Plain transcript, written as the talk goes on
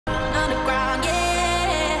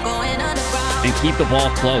keep the ball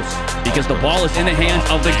close because the ball is in the hands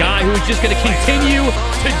of the guy who's just going to continue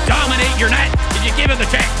to dominate your net if you give him the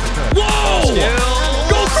chance. Whoa!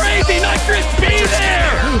 Go crazy, Nitrous! Be there!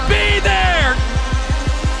 Be there!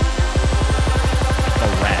 A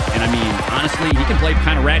rat. And I mean, honestly, he can play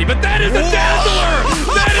kind of ratty, but that is a dazzler!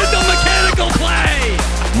 That is a mechanical play!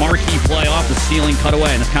 Marquee play off the ceiling cutaway,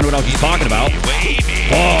 and that's kind of what I was just talking about.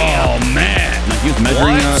 Oh, man. He was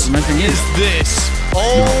measuring, what is this?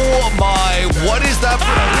 Oh, my. What is that?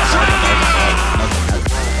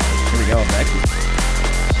 Here we go, Vexy.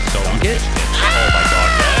 So Dunk it. Oh, my God.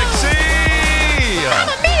 Vexy!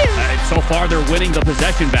 So far, they're winning the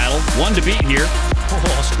possession battle. One to beat here.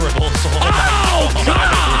 Oh, Scribbles. Oh,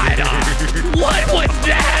 God! What was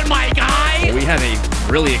that, my guy? Well, we have a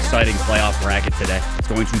really exciting playoff bracket today. It's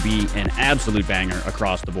going to be an absolute banger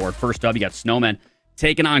across the board. First up, you got Snowmen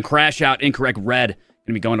taking on Crashout, Incorrect-red. Going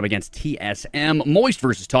to be going up against TSM. Moist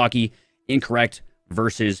versus Tawky, Incorrect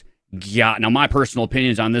versus Gyat. Now, my personal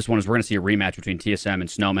opinions on this one is we're going to see a rematch between TSM and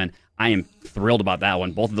Snowmen. I am thrilled about that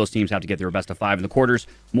one. Both of those teams have to get their best of 5 in the quarters.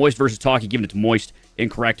 Moist versus Tawky, giving it to Moist.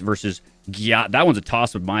 Incorrect versus Gyat. That one's a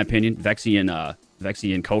toss-up, in my opinion. Vexy and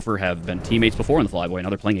Kofer have been teammates before in the Flyboy. Now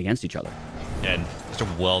they're playing against each other. And just a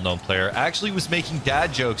well-known player. Actually was making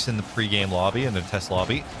dad jokes in the pregame lobby, in the test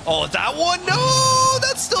lobby. Oh, that one? No!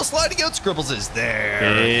 That's still sliding out. Scribbles is there.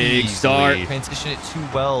 Big start. Transition it too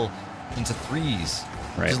well into threes.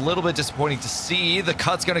 Right. It's a little bit disappointing to see. The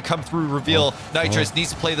cut's going to come through. Reveal. Nitrous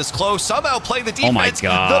needs to play this close. Somehow play the defense. Oh, my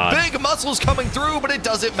God. The big muscle's coming through, but it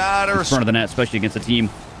doesn't matter. In front of the net, especially against a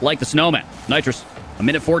team like the Snowmen. Nitrous, a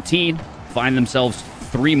minute 14. Find themselves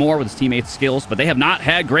 3 more with his teammates' skills, but they have not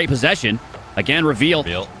had great possession. Again, Reveal.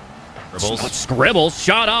 Scribbles.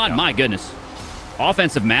 Shot on. Yeah. My goodness.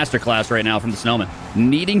 Offensive masterclass right now from the Snowmen.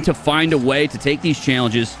 Needing to find a way to take these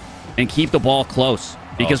challenges and keep the ball close.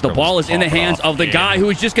 Because the ball is in the hands of the guy who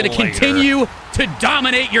is just going to continue to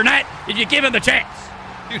dominate your net if you give him the chance.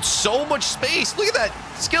 Dude, so much space. Look at that.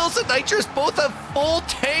 Skills and Nitrous both have full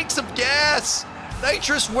tanks of gas.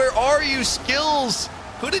 Nitrous, where are you? Skills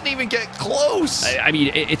couldn't even get close. I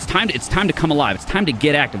mean, it's time to come alive. It's time to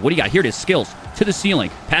get active. What do you got? Here it is. Skills to the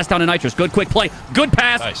ceiling. Pass down to Nitrous. Good quick play. Good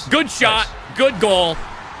pass. Nice. Good shot. Nice. Good goal.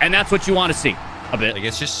 And that's what you want to see a bit. Like,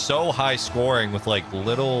 it's just so high scoring with like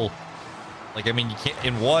little... Like, I mean, you can't,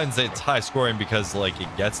 in ones, it's high scoring because, like, it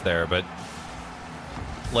gets there, but,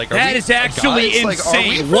 like, that is actually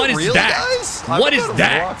insane. Like, what is that? Guys? What is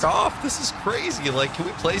that? Walk off. This is crazy. Like, can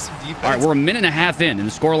we play some defense? All right, we're a minute and a half in, and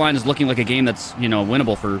the scoreline is looking like a game that's, you know,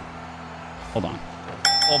 winnable for... Hold on.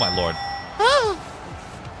 Oh, my Lord.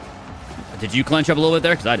 Did you clench up a little bit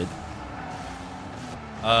there? Because I did.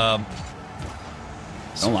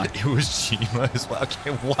 Don't lie. It was Chima as well.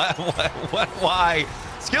 Okay, why?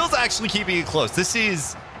 Skills actually keeping it close. This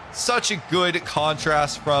is such a good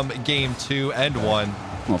contrast from game 2 and 1.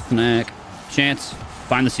 Well, Fnac. Chance.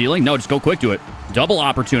 Find the ceiling. No, just go quick to it. Double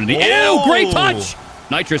opportunity. Whoa! Ew, great touch.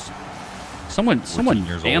 Nitrous. Someone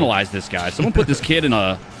analyze this guy. Someone put this kid in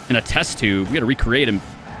a test tube. We got to recreate him.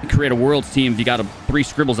 Create a world's team if you got 3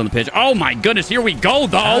 Scribbles on the pitch. Oh, my goodness. Here we go,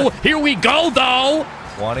 though. Here we go, though.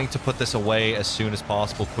 Wanting to put this away as soon as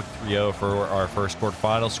possible. Quick 3-0 for our first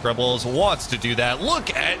quarterfinal. Scribbles wants to do that.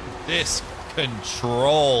 Look at this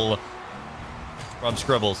control from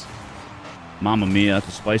Scribbles. Mamma mia, that's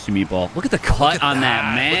a spicy meatball. Look at the cut on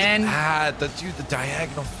that, man. The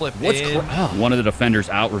diagonal flip One of the defenders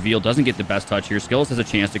out. Reveal doesn't get the best touch here. Skills has a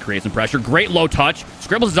chance to create some pressure. Great low touch.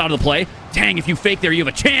 Scribbles is out of the play. Dang, if you fake there, you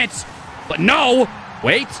have a chance. But no.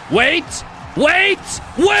 Wait.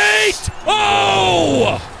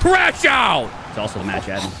 Oh! Crashout! It's also the match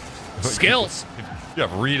admin. Skills. You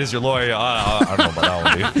have Reed as your lawyer. I don't know about that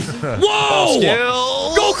one, dude. Whoa!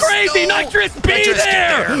 Skills. Go crazy, no. Nitrous! Be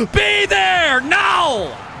there! Be there!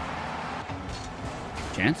 No!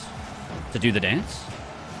 Chance to do the dance.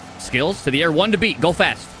 Skills to the air. 1 to beat. Go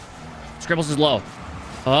fast. Scribbles is low.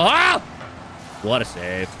 Ah! What a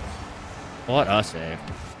save. What a save.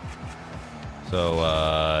 So,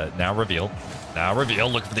 now Reveal.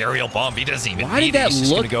 Look for the aerial bomb. He doesn't even need it. He's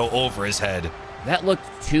just going to go over his head. That looked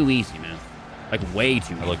too easy, man. Like, way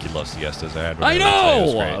too easy. Look, he loves siestas. I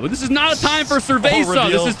know! But this is not a time for Cerveza.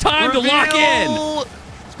 This is time to lock in.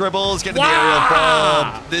 Scribbles getting the aerial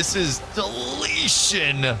bomb. This is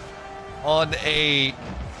deletion on a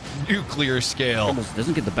nuclear scale. Scribbles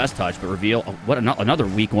doesn't get the best touch, but Reveal. What another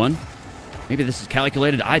weak one. Maybe this is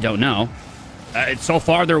calculated. I don't know. So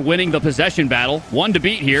far, they're winning the possession battle. 1 to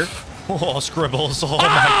beat here. Oh, Scribbles. Oh,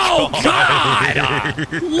 my God.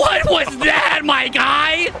 What was that, my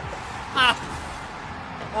guy?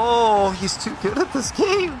 Oh, he's too good at this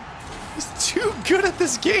game. He's too good at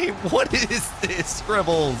this game. What is this,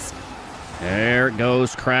 Scribbles? There it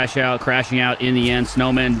goes. Crashout, crashing out in the end.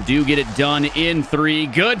 Snowmen do get it done in 3.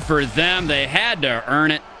 Good for them. They had to earn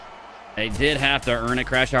it. They did have to earn it.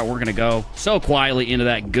 Crashout, we're going to go so quietly into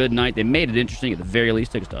that good night. They made it interesting at the very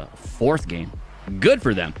least. Took us to a 4th game. Good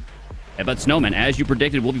for them. But Snowmen, as you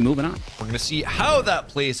predicted, we'll be moving on. We're going to see how that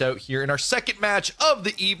plays out here in our second match of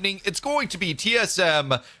the evening. It's going to be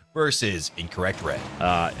TSM versus Incorrect-red.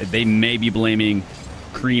 They may be blaming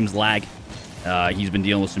Cream's lag. He's been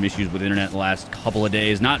dealing with some issues with internet the last couple of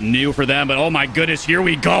days. Not new for them, but oh my goodness, here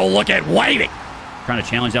we go. Look at Wavy. Trying to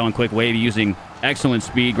challenge that one quick. Wavy using excellent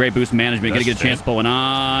speed, great boost management. Going to get a chance to pull it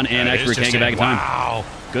on, and Expert can't get back in time. Wow.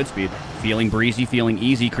 Good speed. Feeling breezy, feeling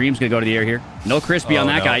easy. Cream's going to go to the air here. No crispy on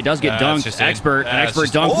that guy. He does get dunked. Expert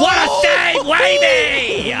dunk. Oh! What a save,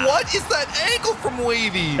 Wavy! What is that angle from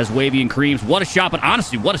Wavy? As Wavy and Creams, what a shot, but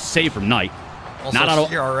honestly, what a save from Knight. Also not out of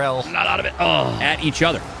CRL. Not out of it. Oh, at each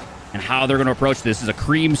other. And how they're going to approach this is a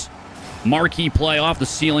Creams marquee play off the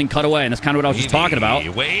ceiling cutaway, and that's kind of what I was just talking about.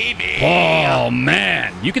 Wavy. Oh,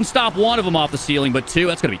 man. You can stop one of them off the ceiling, but 2,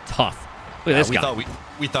 that's going to be tough. Look at this guy.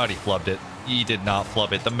 We thought he flubbed it. He did not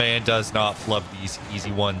flub it. The man does not flub these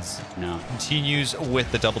easy ones. No. Continues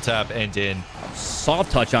with the double tap and in.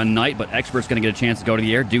 Soft touch on Knight, but Expert's going to get a chance to go to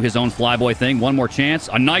the air, do his own Flyboy thing. One more chance.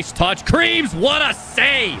 A nice touch. Creams, what a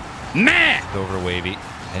save. Man. Over to Wavy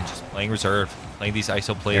and just playing reserve. Playing these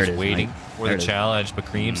ISO plays, waiting for the challenge, but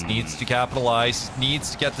Creams needs to capitalize, needs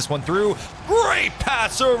to get this one through. Great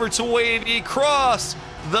pass over to Wavy, cross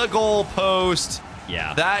the goal post.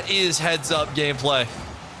 Yeah. That is heads-up gameplay.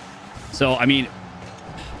 So, I mean,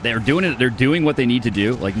 they're doing it. They're doing what they need to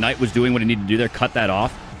do. Like, Knight was doing what he needed to do there. Cut that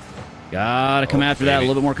off. Gotta come after that a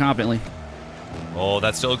little bit more confidently. Oh,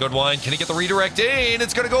 that's still a good one. Can he get the redirect in?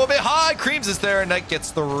 It's going to go a bit high. Creams is there, and Knight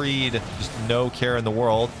gets the read. Just no care in the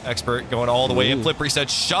world. Expert going all the way in. Flip reset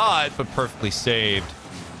shot, but perfectly saved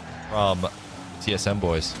from TSM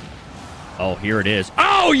boys. Oh, here it is.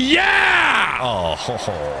 Oh, yeah!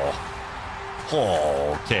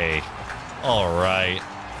 Oh, okay. All right.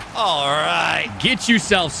 All right. Get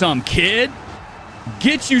yourself some, kid.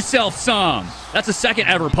 Get yourself some. That's the second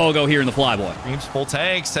ever pogo here in the Flyboy. Creams full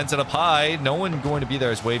tank, sends it up high. No one going to be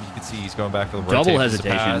there as Wave. You can see he's going back for the rotate. Double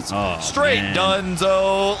hesitation. Oh, straight man.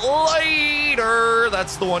 Dunzo later.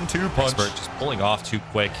 That's the 1-2 punch. Expert just pulling off too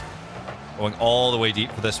quick. Going all the way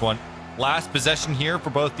deep for this one. Last possession here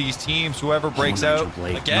for both these teams. Whoever breaks out.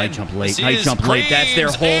 Again, Night jump late. Night jump late. That's their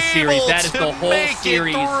whole series. That is the whole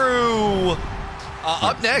series.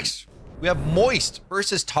 Up next, we have Moist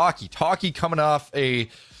versus Tawky. Tawky coming off a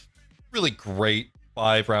really great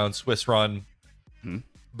 5-round Swiss run.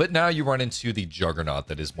 But now you run into the juggernaut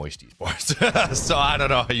that is Moist Esports. So I don't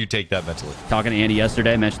know how you take that mentally. Talking to Andy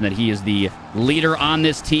yesterday, mentioned that he is the leader on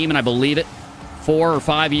this team, and I believe it. 4 or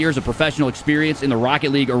 5 years of professional experience in the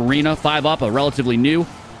Rocket League arena. 5 up, a relatively new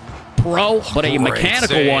pro, but a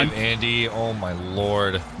mechanical save, one. Andy, oh my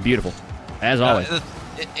lord. Beautiful, as always.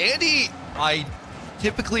 Andy, I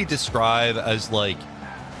typically describe as like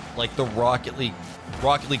the Rocket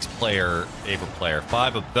League's favorite player.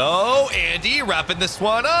 5 up though. Andy wrapping this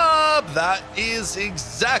one up. That is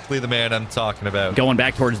exactly the man I'm talking about. Going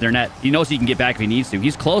back towards their net. He knows he can get back if he needs to.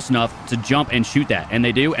 He's close enough to jump and shoot that, and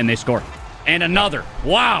they do, and they score. And another.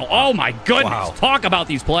 Wow. Oh, my goodness. Wow. Talk about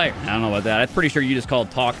these players. I don't know about that. I'm pretty sure you just called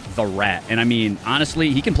Talk the Rat. And, I mean, honestly,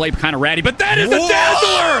 he can play kind of ratty, but that is a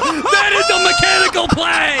dazzler! That is a mechanical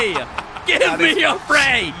play! Give me a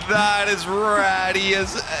break! That is ratty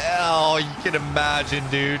as hell. You can imagine,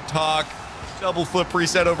 dude. Talk. Double flip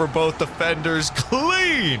reset over both defenders.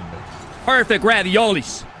 Clean. Perfect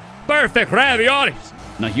raviolis. Perfect raviolis.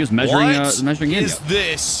 No, he was measuring in. What is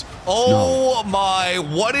this? Oh, my.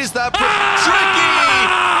 What is that?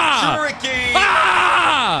 Tricky!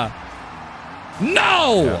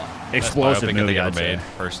 No! Yeah, explosive movie ever made,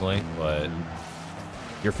 personally, but...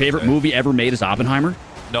 Your favorite movie ever made is Oppenheimer?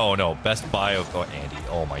 No. Best bio. Oh, Andy.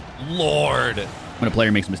 Oh, my lord. When a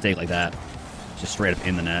player makes a mistake like that, just straight up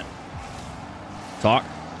in the net. Talk.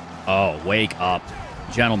 Oh, wake up.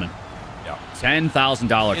 Gentlemen. $10,000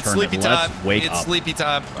 tournament. Sleepy time. Let's wake up. It's sleepy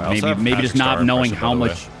time. Maybe just not knowing how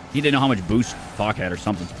much. He didn't know how much boost Talk had or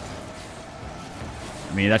something.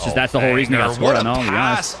 I mean, that's the whole reason he got scored. I know, to be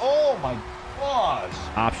honest. Oh my gosh.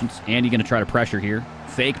 Options. Andy going to try to pressure here.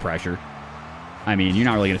 Fake pressure. I mean, you're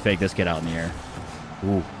not really going to fake this kid out in the air.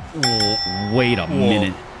 Ooh. Wait a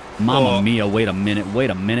minute. Mamma mia. Wait a minute.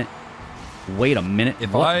 Wait a minute. Wait a minute.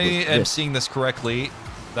 If I am seeing this correctly,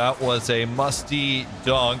 That was a musty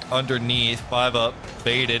dunk underneath. 5 up,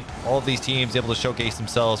 baited. All of these teams able to showcase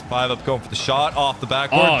themselves. 5 up going for the shot off the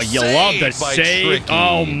backboard. Oh, you love the save.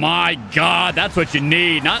 Oh, my God. That's what you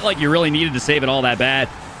need. Not like you really needed to save it all that bad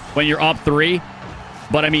when you're up 3.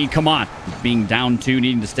 But, I mean, come on. Being down 2,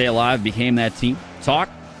 needing to stay alive, became that team. Talk.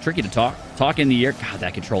 Tricky to talk. Talk in the air. God,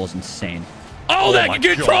 that control is insane. Oh, that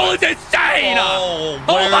control is insane! Oh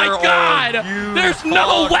my God! There's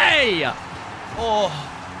no way! Oh.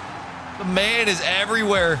 The man is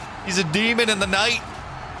everywhere. He's a demon in the night.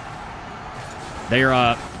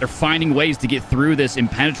 They're finding ways to get through this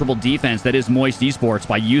impenetrable defense that is Moist Esports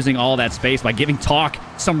by using all that space, by giving Talk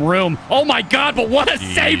some room. Oh my God, but what a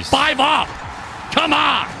save! 5 up! Come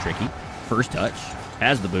on! Tricky. First touch.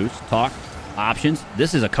 Has the boost. Talk. Options.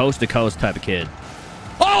 This is a coast-to-coast type of kid.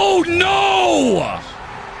 Oh no!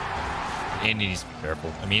 Andy needs to be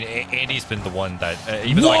careful. I mean, Andy's been the one that,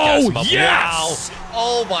 even though I cast him up. Yes! Wow.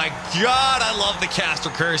 Oh my God, I love the caster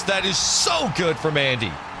curse. That is so good from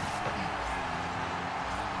Andy.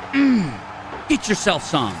 Get yourself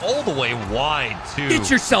some. All the way wide, too. Get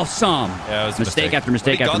yourself some. Yeah, it was a mistake after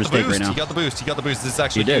mistake after mistake right now. He got the boost. He got the boost. This is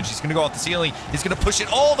actually huge. He's going to go off the ceiling. He's going to push it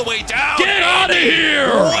all the way down. Get out of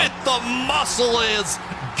here! With the muscle is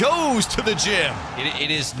goes to the gym. It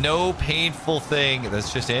is no painful thing.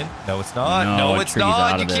 That's just in. No, it's not. No, it's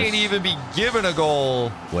not. You can't even be given a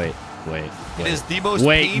goal. Wait. It is the most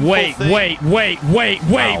painful thing. Wait.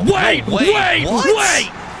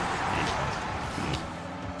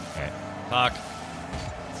 Talk.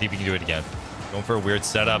 See if we can do it again. Going for a weird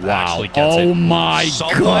setup. Wow. Actually gets it. Oh my God.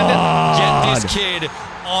 Someone get this kid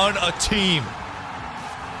on a team.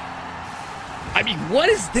 I mean, what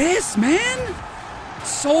is this, man?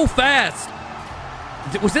 So fast.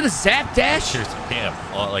 Was it a zap dash? Seriously, damn.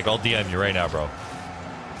 Like, I'll DM you right now, bro.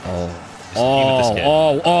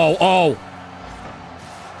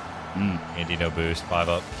 Andy, no boost. 5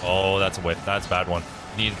 up. Oh, that's a whiff. That's a bad one.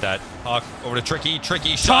 Needed that. Talk over to Tricky.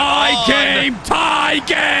 Tricky shot. Tie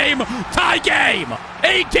game.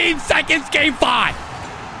 18 seconds, game 5.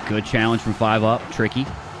 Good challenge from 5 up. Tricky.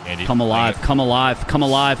 Andy, come alive.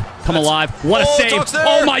 What a save.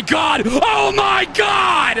 Oh my God. It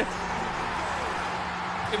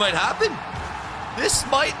might happen. This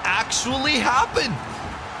might actually happen.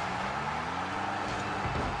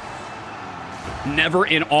 Never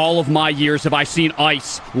in all of my years have I seen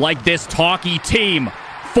ice like this Tawky team.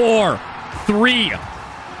 4, 3,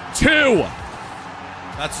 2.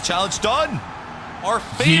 That's the challenge done. Our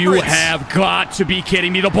favorites. You have got to be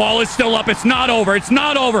kidding me. The ball is still up. It's not over.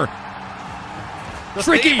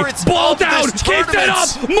 Tricky, ball down, keeps it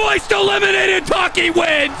up. Moist eliminated. Tawky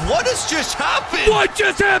wins. What has just happened? What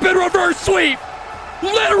just happened? Reverse sweep.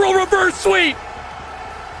 Literal reverse sweep.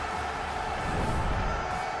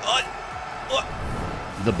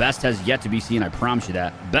 The best has yet to be seen. I promise you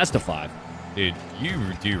that. Best of 5. Dude, you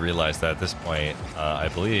do realize that at this point, I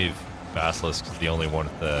believe Basilisk is the only one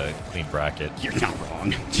with the clean bracket. You're not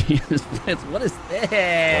wrong. Jesus, what is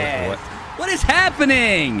this? What is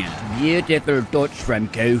happening? Beautiful touch from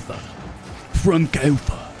Gopher.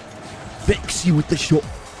 Fix you with the shot.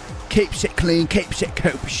 Keeps it clean, keeps it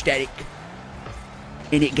copacetic.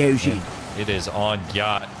 And it goes in. It is on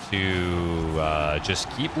Gyat to just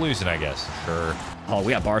keep losing, I guess. Sure. Oh,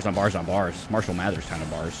 we got bars on bars on bars. Marshall Mathers kind of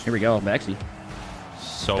bars. Here we go, Vexy.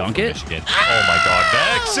 So dunk it. Michigan. Oh my God,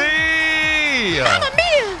 Vexy! Mamma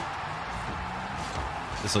mia!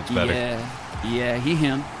 This looks better. Yeah,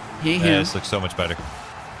 him. This looks so much better.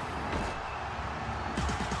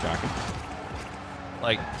 Shocking.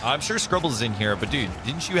 Like, I'm sure Scribbles is in here, but dude,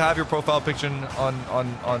 didn't you have your profile picture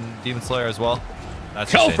on Demon Slayer as well?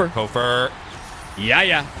 That's Kofer.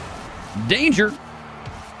 Yeah. Danger.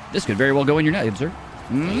 This could very well go in your net, sir.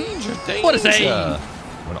 Danger. What a save.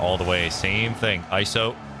 Went all the way. Same thing.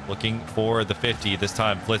 ISO looking for the 50. This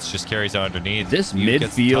time, Flitz just carries out underneath. This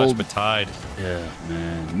midfield. Touch, but tied. Yeah,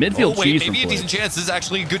 man. Midfield cheese from maybe a decent chance. This is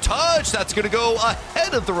actually a good touch. That's going to go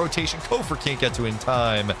ahead of the rotation. Kofer can't get to in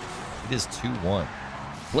time. It is 2-1.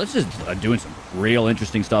 Flitz is doing some real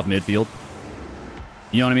interesting stuff midfield.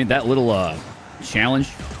 You know what I mean? That little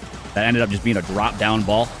challenge that ended up just being a drop-down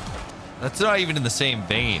ball. That's not even in the same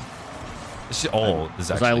vein. Was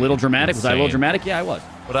I a little dramatic? Insane. Yeah, I was.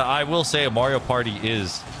 But I will say Mario Party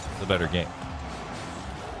is the better game.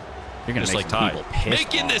 You're going to make people pissed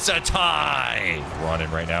Making off. this a tie.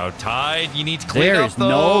 Running right now. Tied. You need to clean there up is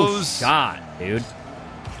those. No shot, dude.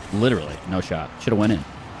 Literally, no shot. Should have went in.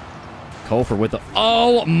 Kofer with the...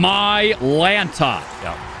 Oh, my Lanta.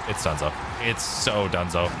 Yeah, it's Dunzo. It's so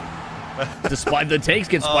Dunzo. Despite the takes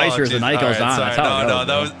get spicier as the night goes on. That's how it goes.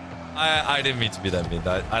 That was... I didn't mean to be that mean.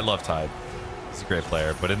 I love Tide. He's a great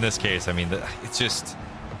player. But in this case, I mean, it's just...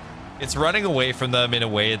 It's running away from them in a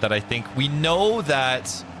way that I think we know that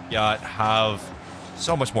Gyat have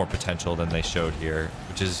so much more potential than they showed here,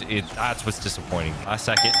 which is that's what's disappointing. Last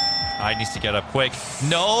second, I needs to get up quick.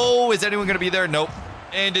 No, is anyone going to be there? Nope.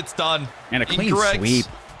 And it's done. And a clean Incorrect. sweep.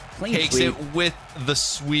 Clean Takes sweep. it with the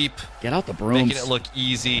sweep. Get out the brooms. Making it look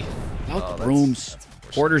easy. Get out the brooms.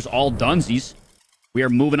 Quarters all dunsies. We are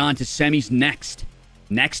moving on to semis next.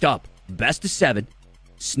 Next up, best of 7,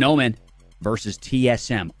 Snowmen versus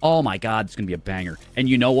TSM. Oh my God, it's going to be a banger. And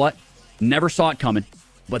you know what? Never saw it coming.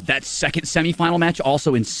 But that second semifinal match,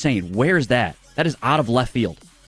 also insane. Where is that? That is out of left field.